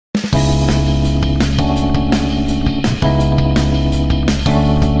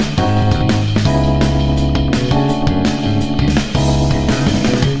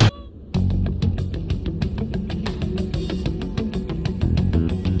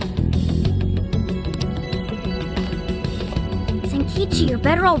Zenkichi, you're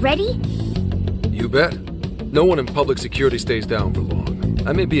better already? You bet. No one in public security stays down for long.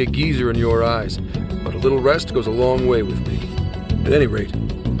 I may be a geezer in your eyes, but a little rest goes a long way with me. At any rate,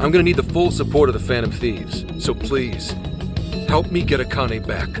 I'm gonna need the full support of the Phantom Thieves, so please, help me get Akane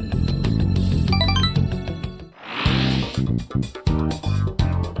back.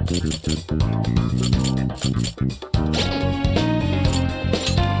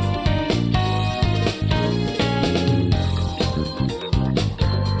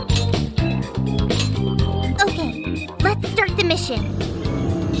 Okay, let's start the mission.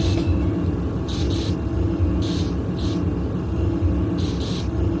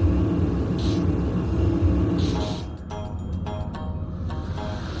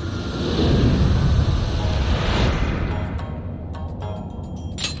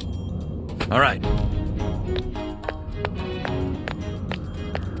 All right.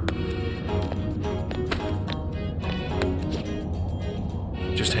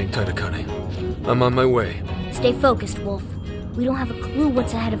 Just hang tight, Akane. I'm on my way. Stay focused, Wolf. We don't have a clue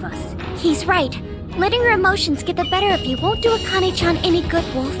what's ahead of us. He's right. Letting your emotions get the better of you won't do Akane-chan any good,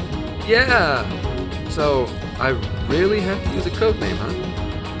 Wolf. Yeah. So, I really have to use a code name, huh?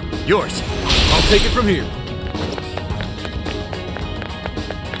 Yours. I'll take it from here.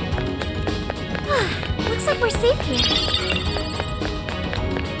 Looks like we're safe here.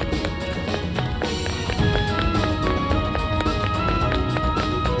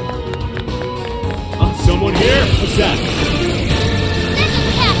 Someone here? What's that?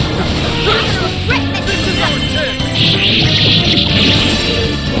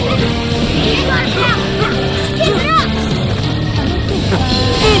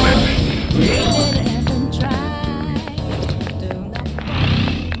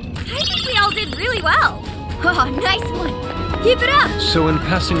 I think we all did really well. Oh, nice one. Keep it up. So in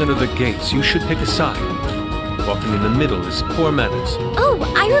passing under the gates, you should pick a side. Walking in the middle is poor manners. Oh,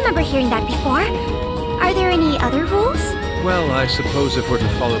 I remember hearing that before. Are there any other rules? Well, I suppose if we're to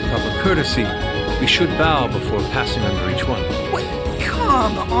follow proper courtesy, we should bow before passing under each one. What?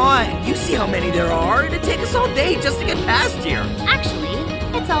 Come on! You see how many there are? It'd take us all day just to get past here. Actually,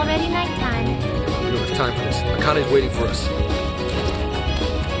 it's already nighttime. We don't have time for this. Akane's waiting for us.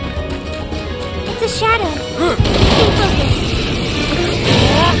 It's a shadow. Stay focused.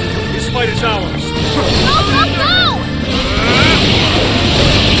 This fight is ours. Go!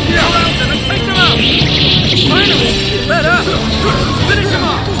 Get around them and take them out! Finally! Let up! Finish him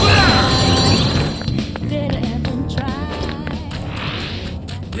off!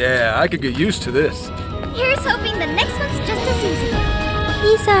 Yeah, I could get used to this. Here's hoping the next one's just as easy.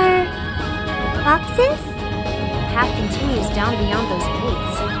 These are boxes? The path continues down beyond those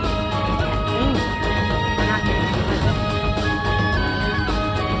gates. That thing here, we're not getting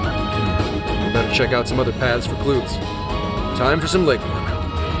through. We better check out some other paths for clues. Time for some legwork.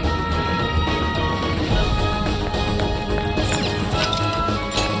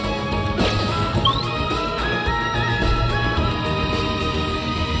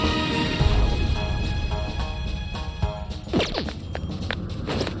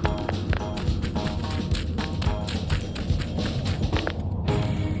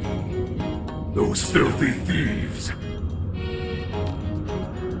 Those filthy thieves.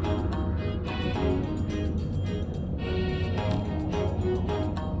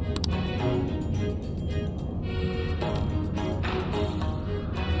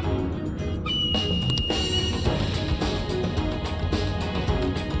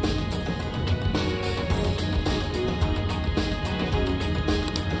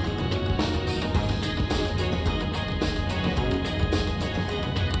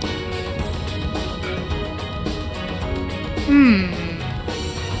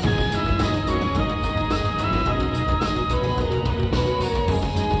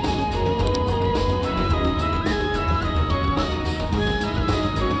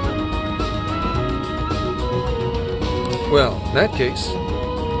 Well, in that case...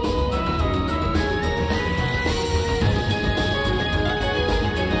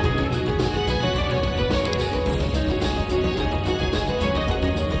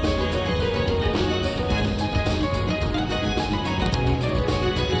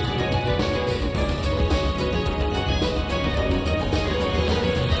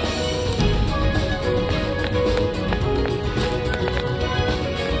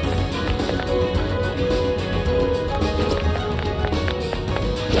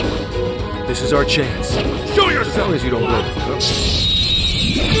 This is our chance. Show As yourself! long as you don't blow.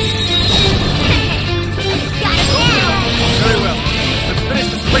 Very well. Let's finish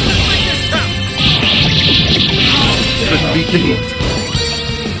this quick as quick as count. Couldn't beat the heat.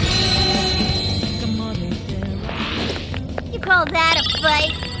 You call call that a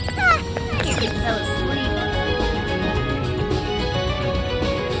fight? I nearly fell asleep.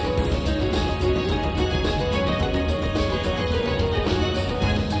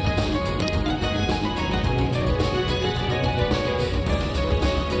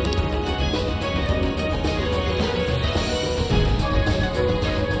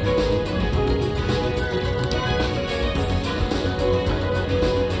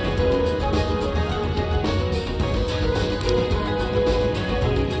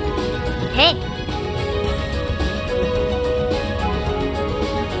 Hey!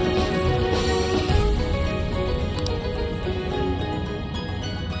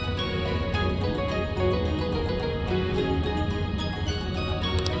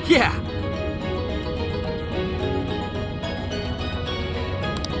 Yeah.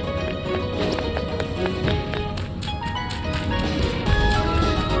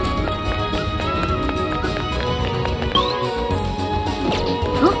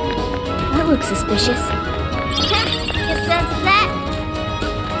 That looks suspicious. Guess that's that.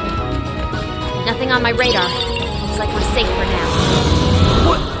 Nothing on my radar. Looks like we're safe for now.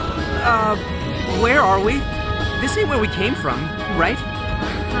 What? Where are we? This ain't where we came from, right?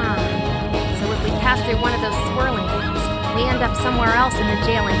 Huh. So if we pass through one of those swirling things, we end up somewhere else in the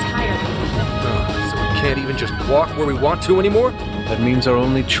jail entirely. So we can't even just walk where we want to anymore? That means our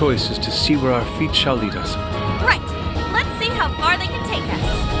only choice is to see where our feet shall lead us. Right. Let's see how far they can take us.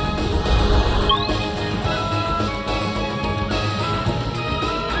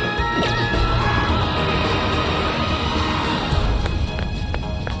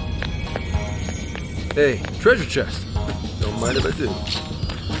 Hey, treasure chest. Don't mind if I do.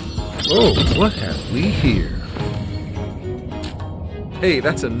 Oh, what have we here? Hey,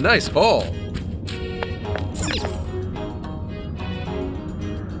 that's a nice haul.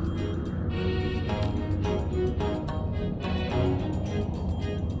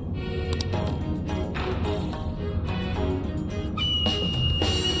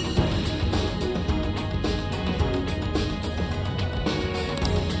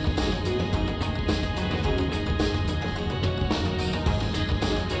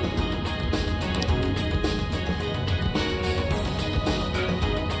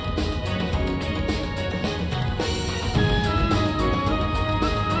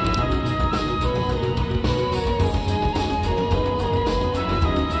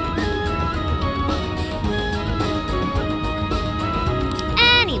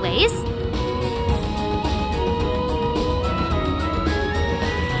 Anyways,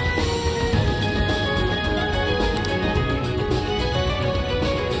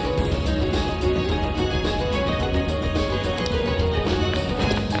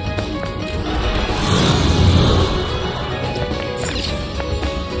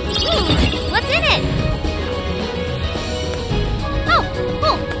 what's in it? Oh,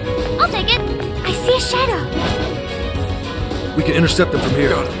 cool. I'll take it. I see a shadow. We can intercept them from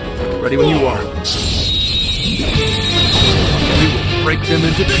here. Ready when you are. We will break them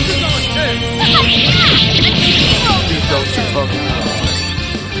into pieces. The adults are talking.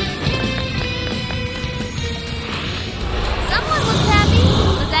 Someone looks happy.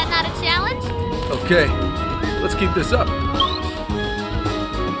 Was that not a challenge? Okay, let's keep this up.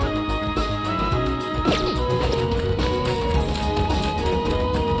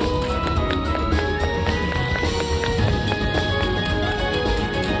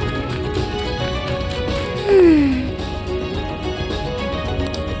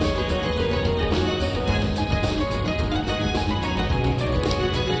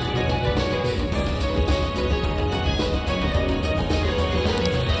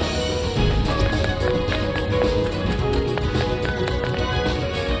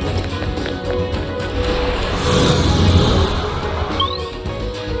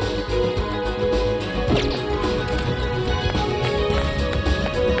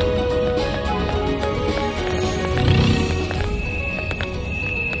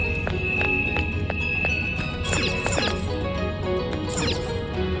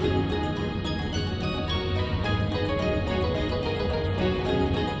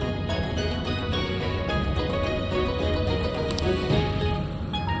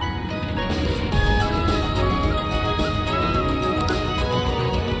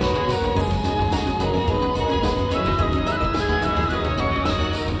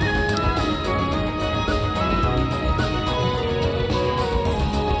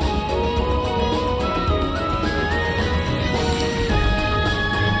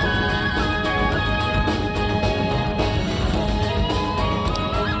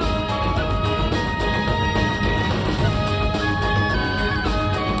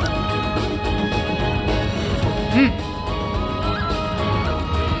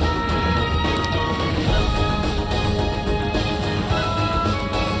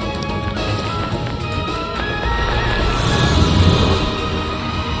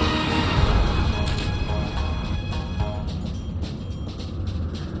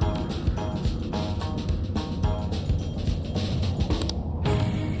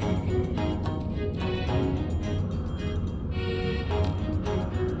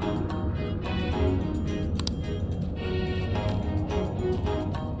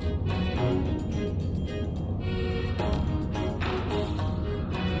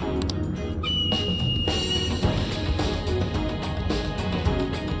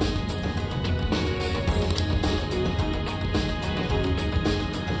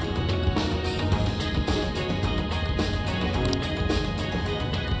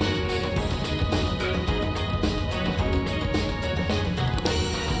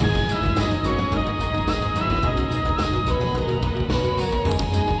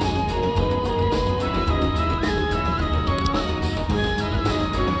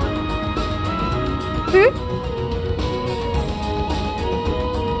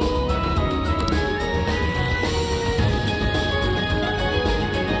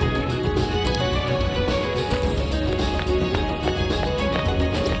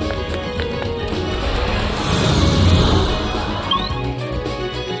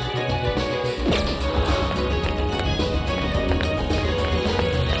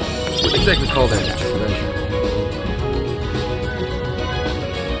 Seems I can call that a treasure.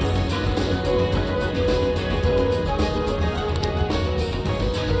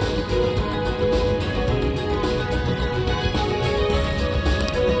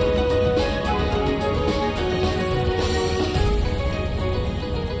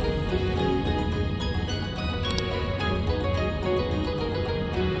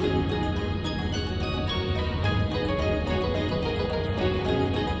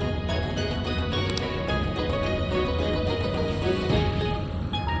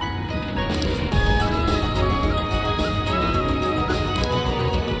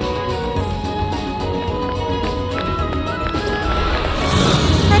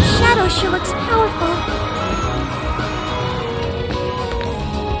 She looks powerful.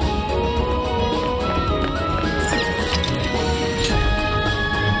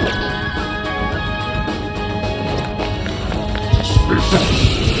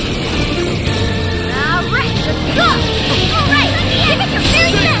 Alright, let's go! Alright, give it your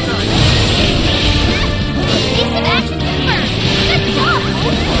very best! Piece of action confirmed! Good job,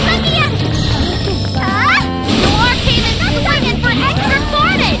 let me in! You are came in swing in for extra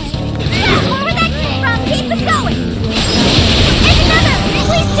carnage! That's where that came from! Keep it going! And another!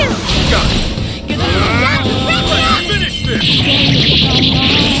 Please do! Got it. Let's finish this!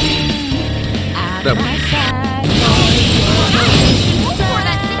 That one. Pour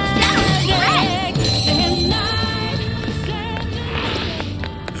that thing down!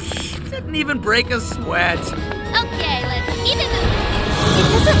 Didn't even break a sweat. Okay, let's even the... It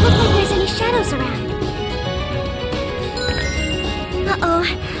doesn't look like there's any shadows around. Uh-oh.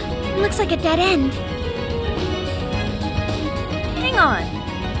 Looks like a dead end. Hang on.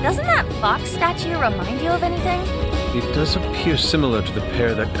 Doesn't that fox statue remind you of anything? It does appear similar to the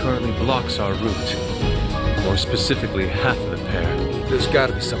pair that currently blocks our route. More specifically, half of the pair. There's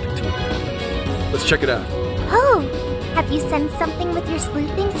gotta be something to it now. Let's check it out. Oh, have you sensed something with your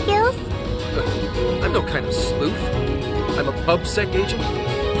sleuthing skills? I'm no kind of sleuth. I'm a pub-sec agent.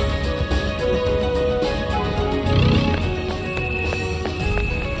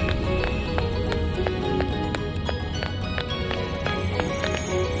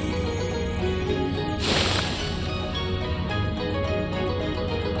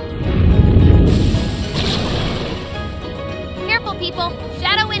 Careful, people.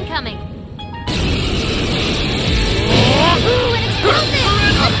 Shadow incoming. Ooh, an explosive!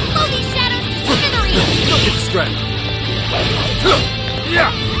 Let's blow these shadows to smithereens! Don't get distracted.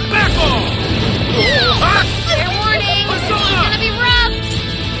 Yeah! Back off! Fair warning! It's gonna be rough!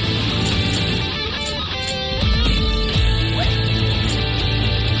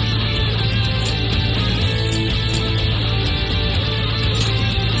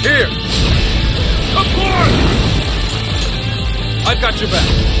 Here! Of course! I've got your back.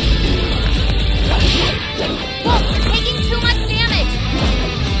 Whoa, we're taking too much damage!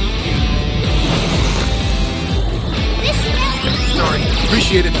 This should help! Sorry.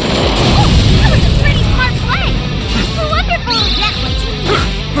 Appreciate it. Oh, that was a pretty smart play! Wonderful! That one's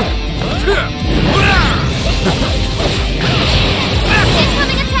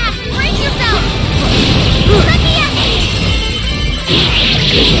incoming attack! Brace yourself! Let me in!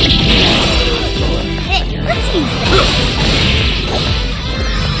 Hey, let's use this!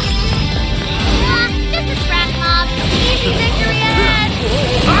 Just a scratch mob! Easy victory ahead!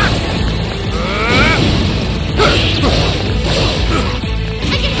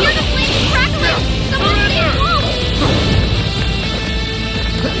 I can hear the flames crackling! Someone stay close!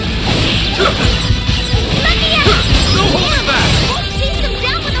 Let me in! No holding back! Won't chase them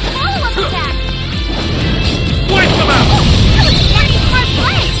down with a follow-up attack! Wipe them out! That was a very smart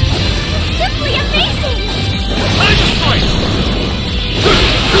play! Simply amazing! Tiger strike!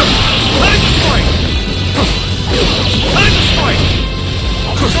 Tiger strike! Tiger strike!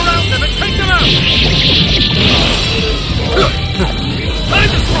 Surround them and take them out!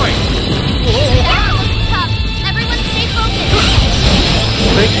 Tiger strike! That was tough! Everyone stay focused!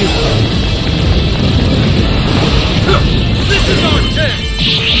 Thank you. This is our chance!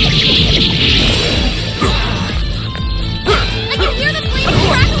 I can hear the flames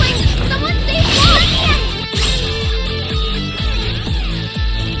crackling! Someone stay close!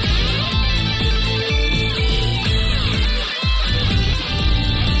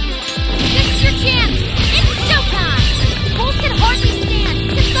 This is your chance! It's showtime! Bulls can hardly stand!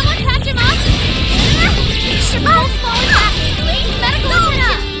 Can someone patch him up? Bulls falling back! Please, medical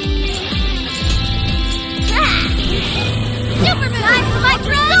attention! Superman! Time for my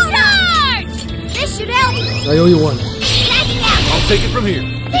drone! This should help! I owe you one. Tag it out! I'll take it from here.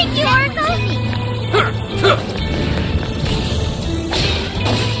 Thank you, Oracle!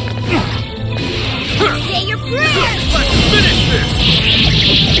 Let's finish this!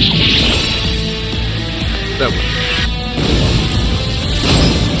 That one.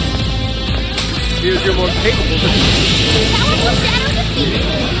 Here's your more capable defeat. Powerful shadow defeated.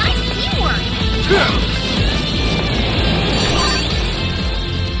 Nice teamwork.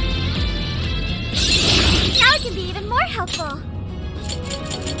 Now it can be even more helpful.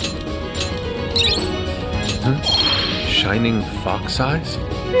 Shining fox eyes?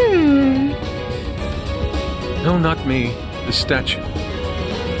 No, not me. The statue.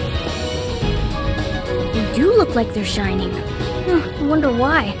 They do look like they're shining. I wonder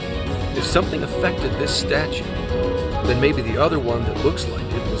why. If something affected this statue, then maybe the other one that looks like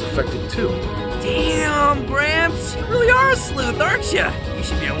it was affected too. Damn, Gramps, you really are a sleuth, aren't you? You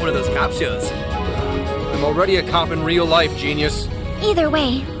should be on one of those cop shows. I'm already a cop in real life, genius. Either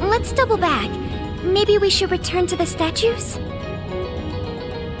way, let's double back. Maybe we should return to the statues?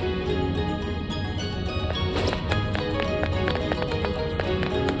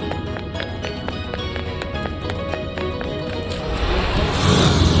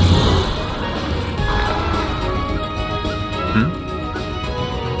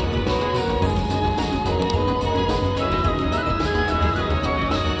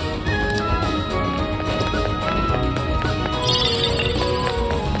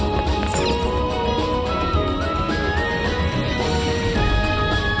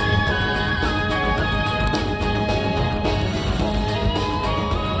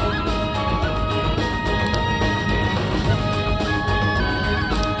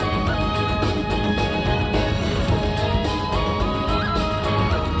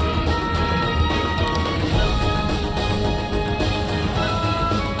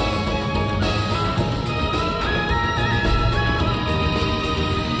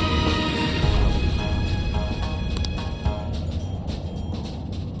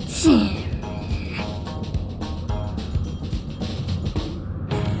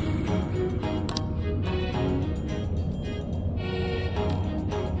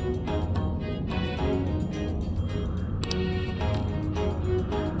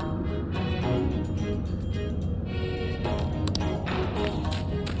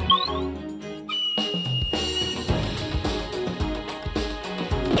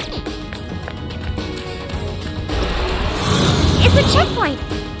 It's a checkpoint!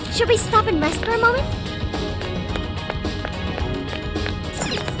 Should we stop and rest for a moment?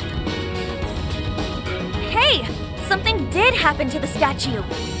 Hey! Something did happen to the statue.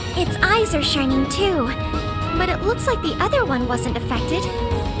 Its eyes are shining too. But it looks like the other one wasn't affected.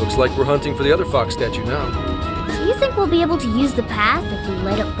 Looks like we're hunting for the other fox statue now. Do you think we'll be able to use the path if we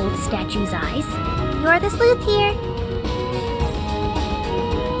light up both statues' eyes? You're the sleuth here.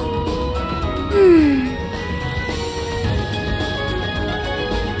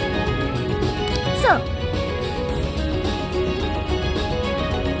 So,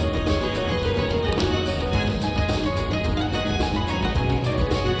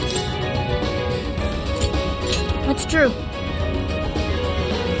 that's true.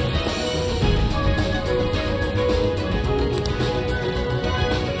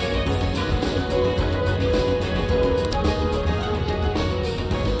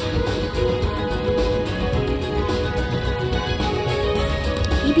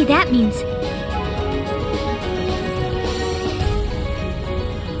 Maybe that means...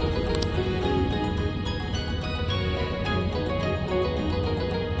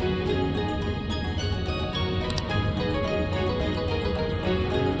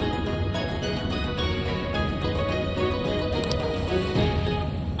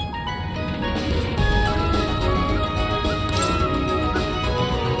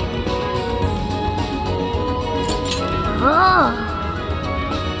 Oh!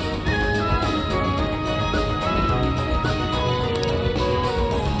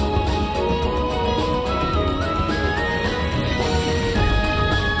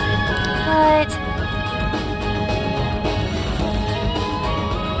 But...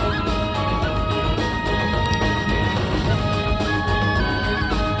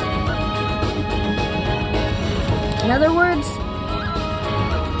 In other words,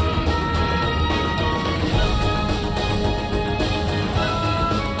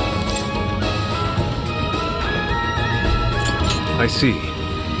 I see.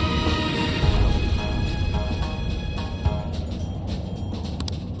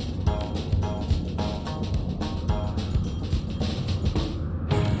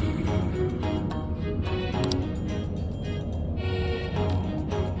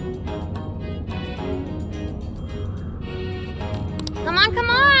 Come on, come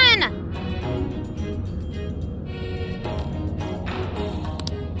on!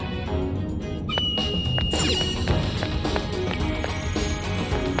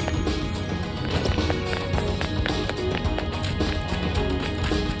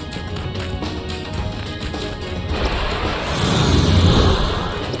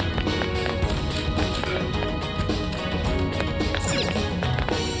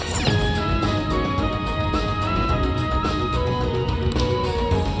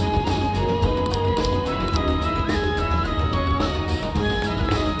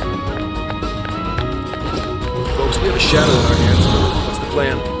 shadow on our hands. What's the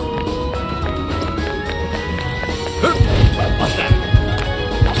plan? What's that?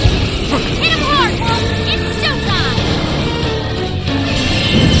 Hit him hard, Wolf! It's showtime!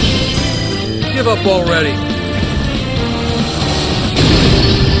 Give up already.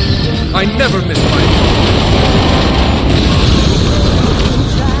 I never miss my...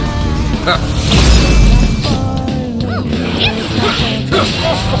 Ha.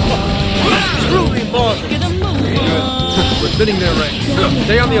 Truly marvelous. We're thinning their ranks.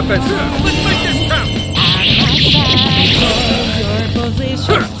 Stay on the offensive. Let's make this count.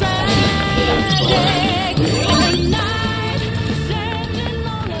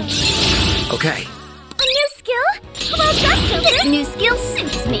 Okay. A new skill? Well done, Joker. This new skill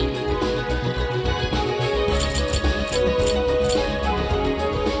suits me.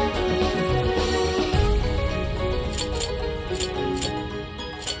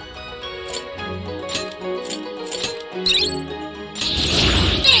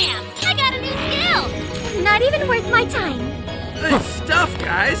 Bam! I got a new skill! Not even worth my time. Good stuff,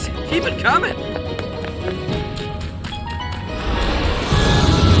 guys. Keep it coming.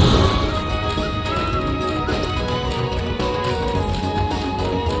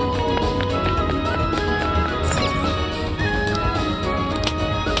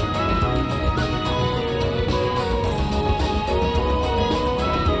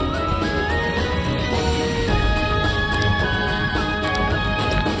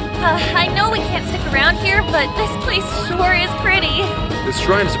 I know we can't stick around here, but this place sure is pretty. This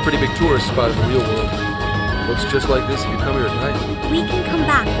shrine is a pretty big tourist spot in the real world. Looks just like this if you come here at night. We can come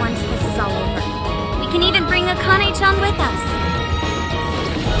back once this is all over. We can even bring Akane-chan with us.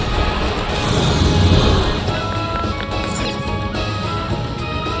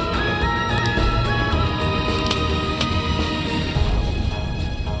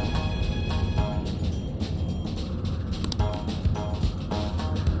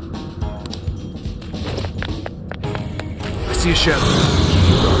 I see a shadow.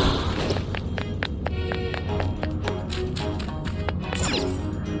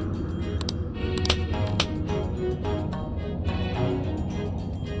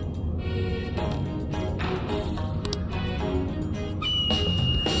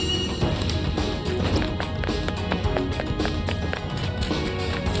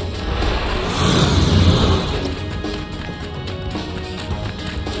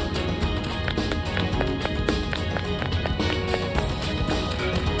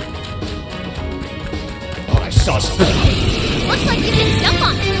 Sus. Looks like you didn't jump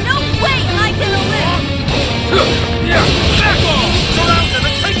on it. No way I can live! Yeah, back off! Surround them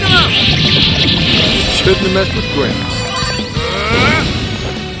and take them out! Shouldn't have messed with Graves.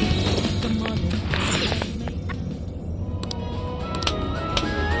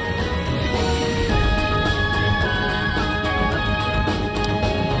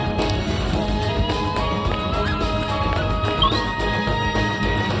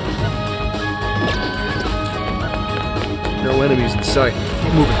 No enemies in sight.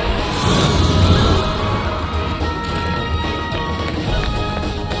 Keep moving.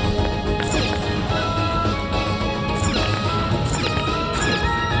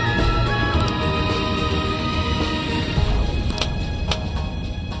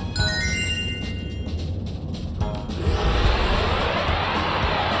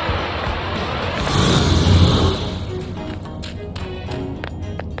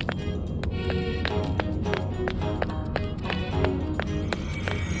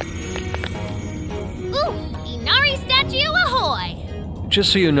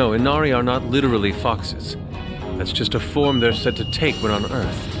 Just so you know, Inari are not literally foxes. That's just a form they're said to take when on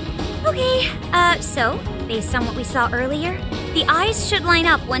Earth. Okay, so, based on what we saw earlier, the eyes should line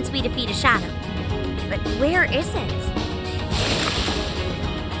up once we defeat a shadow. But where is it?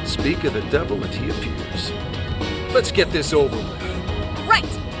 Speak of the devil and he appears. Let's get this over with. Right!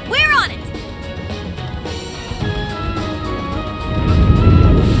 We're on it!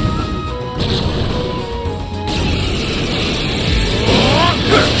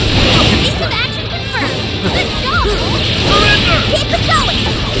 Piece of action confirmed! Good job, Wolf! Surrender! Keep it going!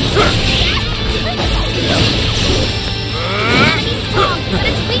 Enemy's strong, but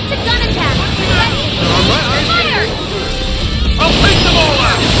it's weak to gun attack. Ready? Fire! I'll take them all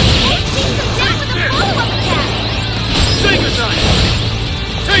out! Wolf takes them down with a follow-up attack! Say goodnight!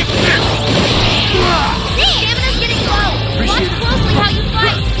 Take this! Stamina's getting low! Watch closely how you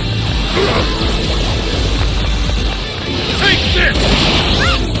fight! Take this!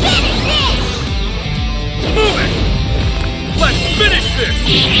 Let's finish this! Move it! Let's finish this!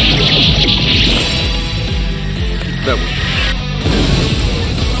 That one.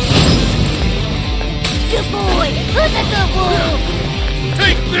 Good boy! Who's the the wolf!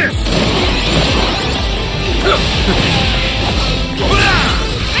 Take this!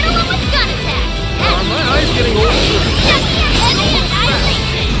 Right along with gun attack! Are my eyes getting old?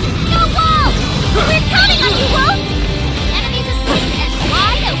 Go, Wolf! We're counting on you, Wolf! Enemies asleep and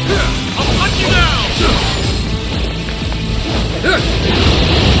wide open! I'll hunt you down!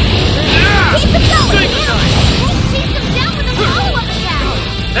 Keep it going! Wolf chased them down with a follow-up attack!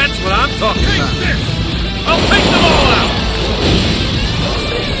 That's what I'm talking about! I'll take them all out!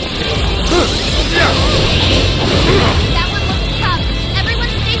 That one looks tough. Everyone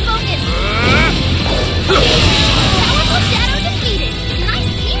stay focused. Powerful Shadow defeated. Nice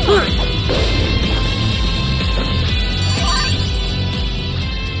teamwork.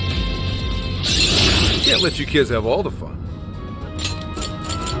 Can't let you kids have all the fun.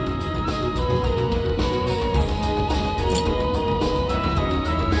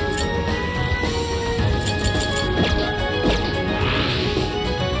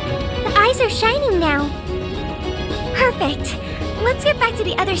 The eyes are shining now. Perfect. Let's get back to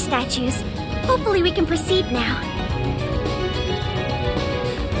the other statues. Hopefully we can proceed now.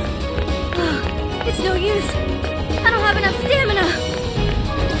 It's no use. I don't have enough stamina.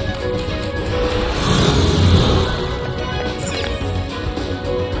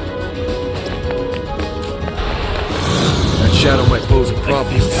 That shadow might pose a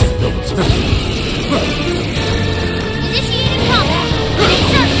problem. Initiating combat. Make sure,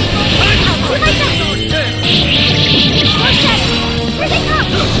 people. I'll do my best. More shadows. Here they come.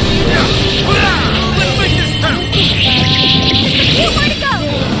 Let's make this count! Just a few more to go.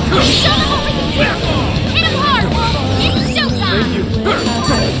 Show them what we can do. Hit them hard, Wolf. It's showtime.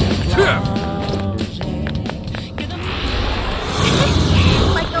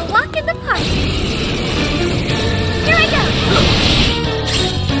 Like a walk in the park. Here I go.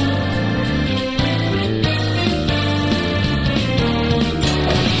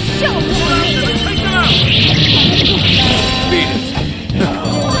 Show them what I can do. Take them out! Beat it.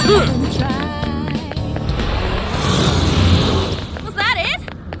 Was that it?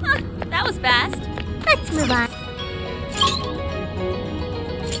 Huh, that was fast. Let's move on.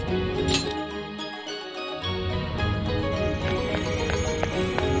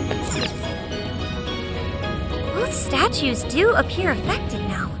 Both statues do appear affected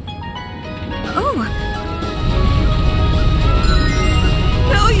now. Oh,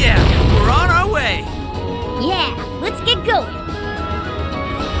 Hell yeah! We're on our way! Yeah, let's get going.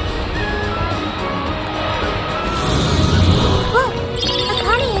 whoa!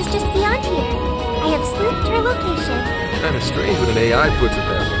 Akane is just beyond here. I have sleuthed her location. Kind of strange when an AI puts it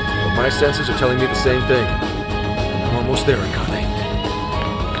that way, but my senses are telling me the same thing. I'm almost there, Akane.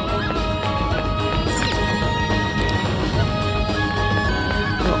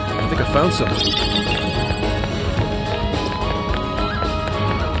 Oh, I think I found something.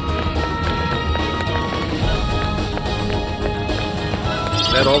 Is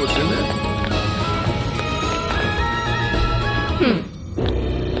that all that's in there?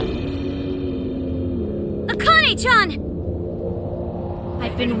 Akane-chan!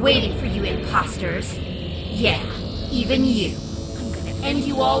 I've been waiting for you imposters. Yeah, even you. I'm gonna end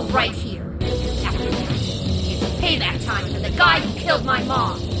you all right here. After that, it's payback time for the guy who killed my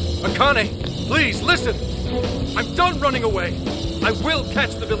mom. Akane, please, listen! I'm done running away! I will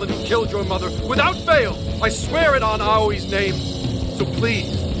catch the villain who killed your mother without fail! I swear it on Aoi's name! So please,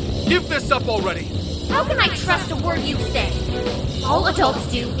 give this up already! How can I trust a word you say? All adults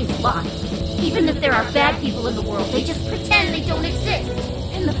do is lie. Even if there are bad people in the world, they just pretend they don't exist.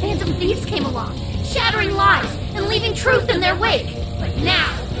 And the Phantom Thieves came along, shattering lies and leaving truth in their wake. But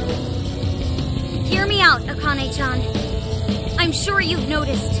now... Hear me out, Akane-chan. I'm sure you've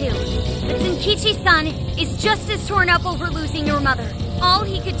noticed too. But Zenkichi-san is just as torn up over losing your mother. All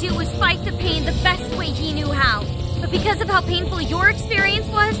he could do was fight the pain the best way he knew how. But because of how painful your experience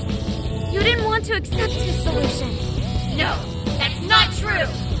was, you didn't want to accept his solution. No, that's not true!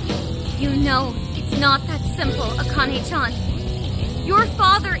 You know it's not that simple, Akane-chan. Your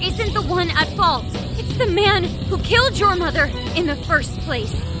father isn't the one at fault. It's the man who killed your mother in the first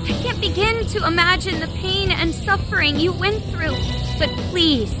place. I can't begin to imagine the pain and suffering you went through. But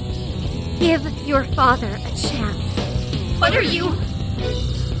please, give your father a chance. What are you...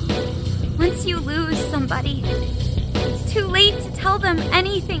 Once you lose somebody, it's too late to tell them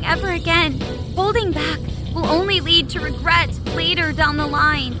anything ever again. Holding back will only lead to regret later down the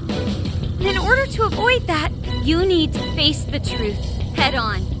line. And in order to avoid that, you need to face the truth head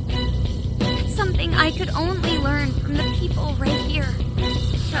on. That's something I could only learn from the people right here.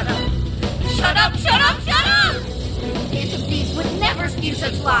 Shut up! Shut up! Shut up! Shut up! Phantom Thieves would never spew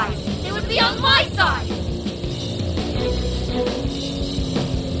such lies. They would be on my side.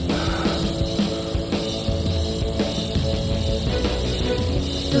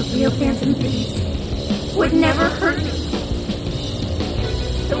 The real Phantom Thieves would never hurt me.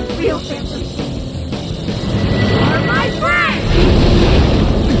 The real Phantom Thieves are my friends!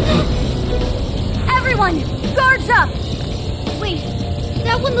 Everyone, guards up! Wait,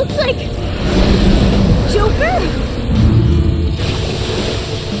 that one looks like... Joker?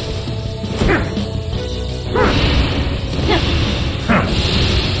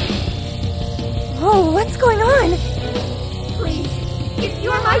 Oh, what's going on? Please, if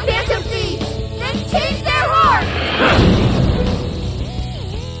you're my Phantom Thieves, then change their heart!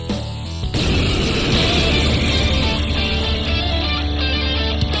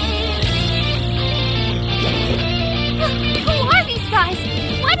 Who are these guys?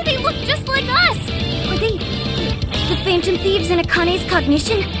 Why do they look just like us? Are they the Phantom Thieves in Akane's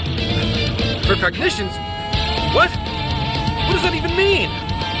cognition? Her cognitions? What? What does that even mean?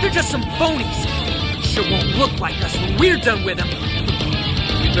 They're just some phonies. Sure won't look like us when we're done with them.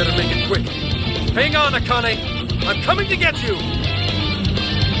 You better make it quick. Hang on, Akane. I'm coming to get you.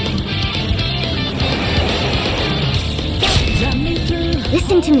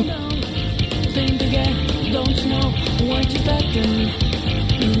 Listen to me. Don't know what you're expecting,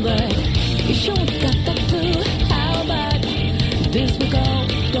 but you sure got that clue. How about this will go?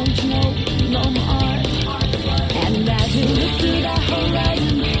 Don't you know no more? And as you look to the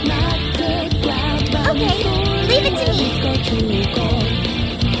horizon, not the clouds, but Okay, leave it to me.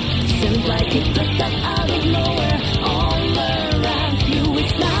 Seems like it popped up out of nowhere. All around you,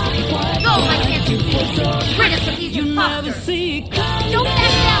 it's not what Go, my Phantom Thieves! Rid us of these imposters! Don't back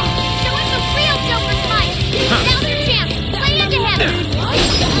down! Show us the real Joker's might! Now's your chance! Play into him!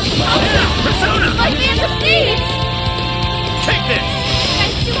 Persona! My Phantom Thieves! Take this!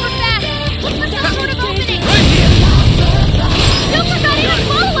 Guy's super fast! Look for some sort of opening! Right here! Joker got in a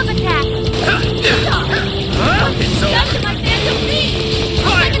follow-up attack! It's over. Back to my Phantom Thieves!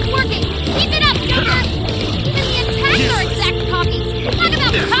 Looks like it's working! Keep it up, Joker! Even the attacks are exact copies! Talk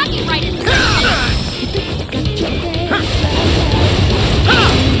about copyright and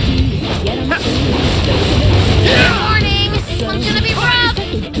warning! This one's gonna be rough!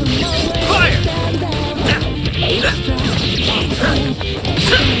 Fire!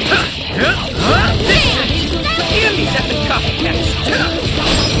 Damn these effing copycats!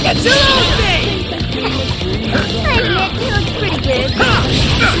 It's your own thing! I admit, he looks pretty good.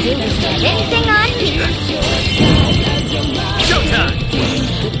 Still doesn't have anything on me. Showtime!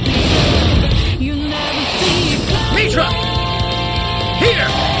 Mitra! Here!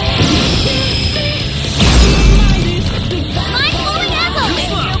 Mind holding as always,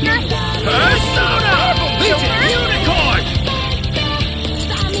 Joker! Persona! Legion Unicorn!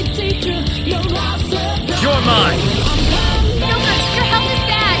 You're mine! Joker, your health is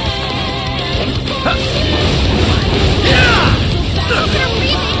bad! The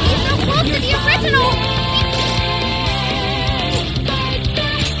remake is so close to the original!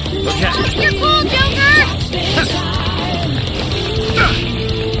 Look at it! You're cool, Joker!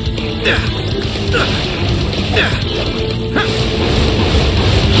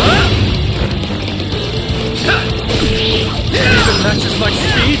 Even matches my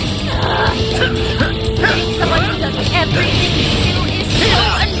speed! Someone who does everything you do is so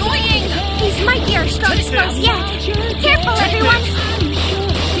annoying! These might be our strongest foes yet. Careful, everyone.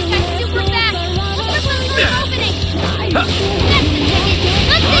 This guy's super fast! Look for some sort of opening! That's the ticket!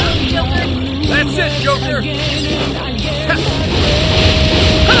 Good thinking, Joker! That's it, Joker!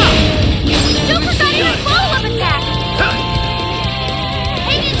 Joker got in a follow-up attack!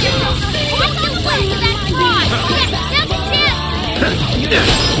 Hang in there, Joker! Watch your way to that fraud! Yes, now's your chance!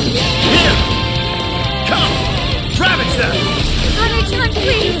 Here! Come! Ravage them! Akane-chan,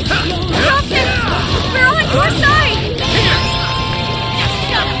 please. Stop this. We're on your side.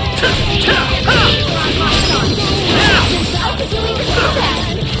 How could you even do that?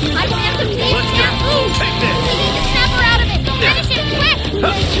 My Phantom Thieves can't move! Take this! We need to snap her out of it! Finish it quick!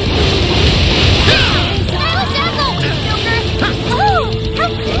 Style dazzle! Joker! Oh, how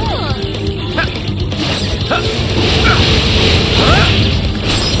cool!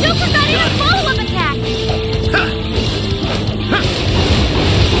 Joker got in a follow-up attack!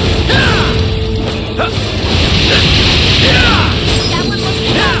 That one looks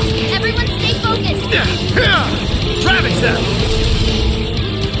tough! Everyone stay focused! Ravage them!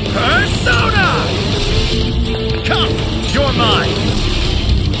 Persona! Come! You're mine!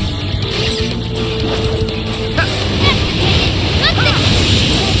 Good thing!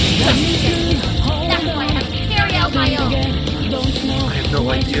 That's why I have to carry out my own! I have no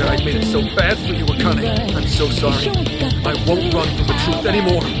idea I made it so bad for you, Akane. I'm so sorry. I won't run from the truth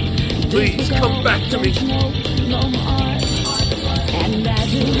anymore. Please come back to me. And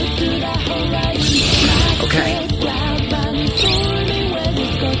as you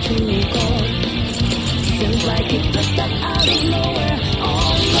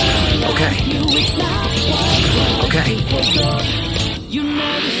Okay. You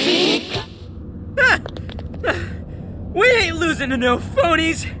never see. We ain't losing to no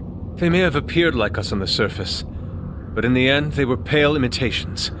phonies! They may have appeared like us on the surface, but in the end, they were pale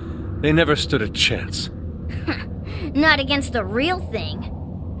imitations. They never stood a chance. Not against the real thing.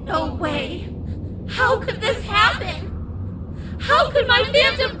 No way. How could this happen? How could my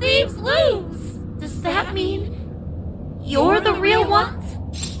Phantom Thieves lose? Does that mean you're the real ones?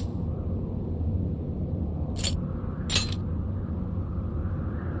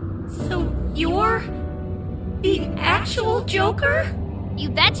 So you're the actual Joker? You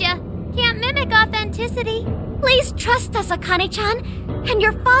betcha. Can't mimic authenticity. Please trust us, Akane-chan. And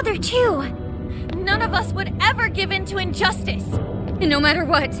your father, too. None of us would ever give in to injustice. And no matter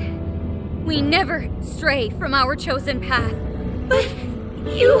what, we never stray from our chosen path. But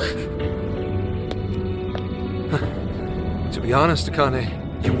you... To be honest,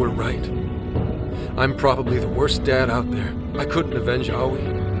 Akane, you were right. I'm probably the worst dad out there. I couldn't avenge Aoi,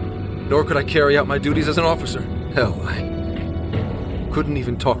 nor could I carry out my duties as an officer. Hell, I couldn't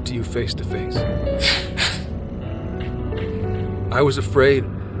even talk to you face to face. I was afraid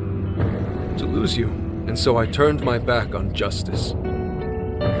to lose you, and so I turned my back on justice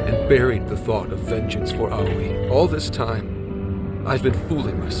and buried the thought of vengeance for Aoi. All this time, I've been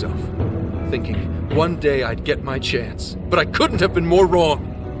fooling myself, thinking one day I'd get my chance, but I couldn't have been more wrong.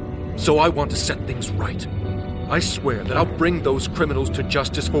 So I want to set things right. I swear that I'll bring those criminals to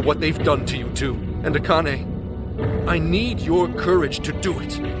justice for what they've done to you too. And Akane, I need your courage to do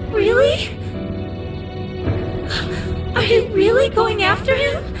it. Really? Are you really going after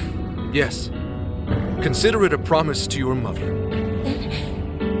him? Yes. Consider it a promise to your mother. Then,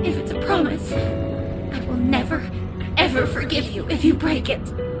 if it's a promise, I will never, ever forgive you if you break it.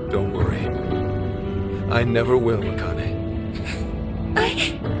 Don't worry. I never will, Akane.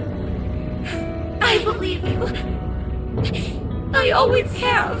 I believe you. I always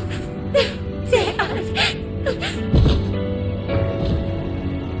have. Dad.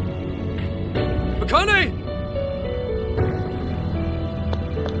 Akane!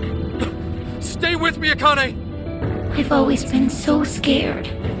 Stay with me, Akane! I've always been so scared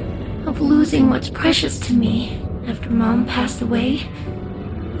of losing what's precious to me. After Mom passed away,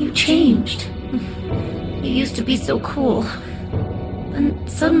 you changed. You used to be so cool. Then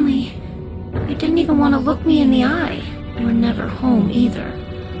suddenly, you didn't even want to look me in the eye. You were never home either.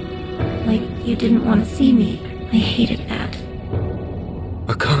 Like you didn't want to see me. I hated that.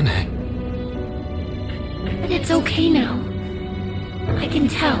 Akane. But it's okay now. I can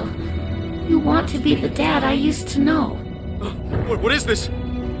tell. You want to be the dad I used to know. What is this?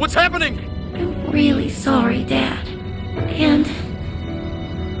 What's happening? I'm really sorry, Dad. And...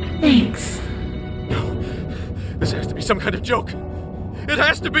 thanks. No. This has to be some kind of joke. It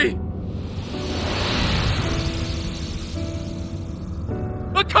has to be!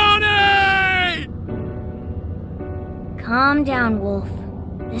 Akane! Calm down, Wolf.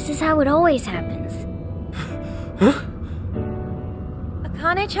 This is how it always happens. Huh?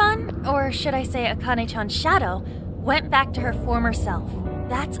 Akane-chan, or should I say Akane-chan's shadow, went back to her former self.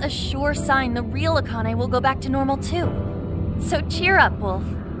 That's a sure sign the real Akane will go back to normal too. So cheer up, Wolf.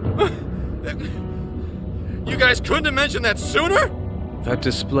 You guys couldn't have mentioned that sooner? That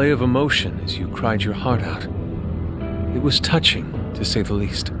display of emotion as you cried your heart out. It was touching, to say the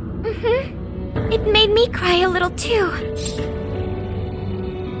least. Mm-hmm. It made me cry a little too.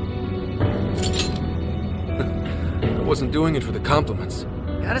 I wasn't doing it for the compliments.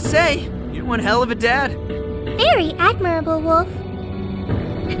 Gotta say, you're one hell of a dad. Very admirable, Wolf.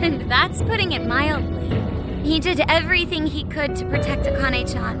 And that's putting it mildly. He did everything he could to protect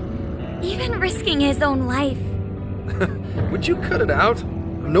Akane-chan, even risking his own life. Would you cut it out?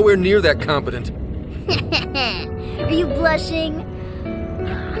 I'm nowhere near that competent. Are you blushing?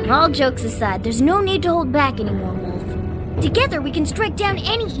 All jokes aside, there's no need to hold back anymore, Wolf. Together we can strike down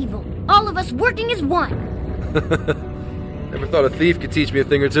any evil. All of us working as one. Never thought a thief could teach me a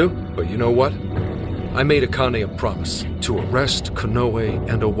thing or two, but you know what? I made Akane a promise to arrest Konoe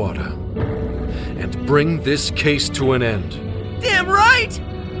and Owada and bring this case to an end. Damn right!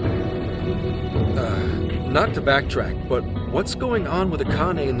 Not to backtrack, but what's going on with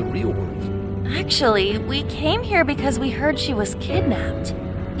Akane in the real world? Actually, we came here because we heard she was kidnapped.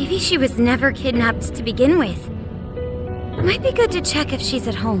 Maybe she was never kidnapped to begin with. Might be good to check if she's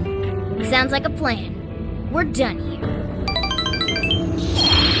at home. Sounds like a plan. We're done here.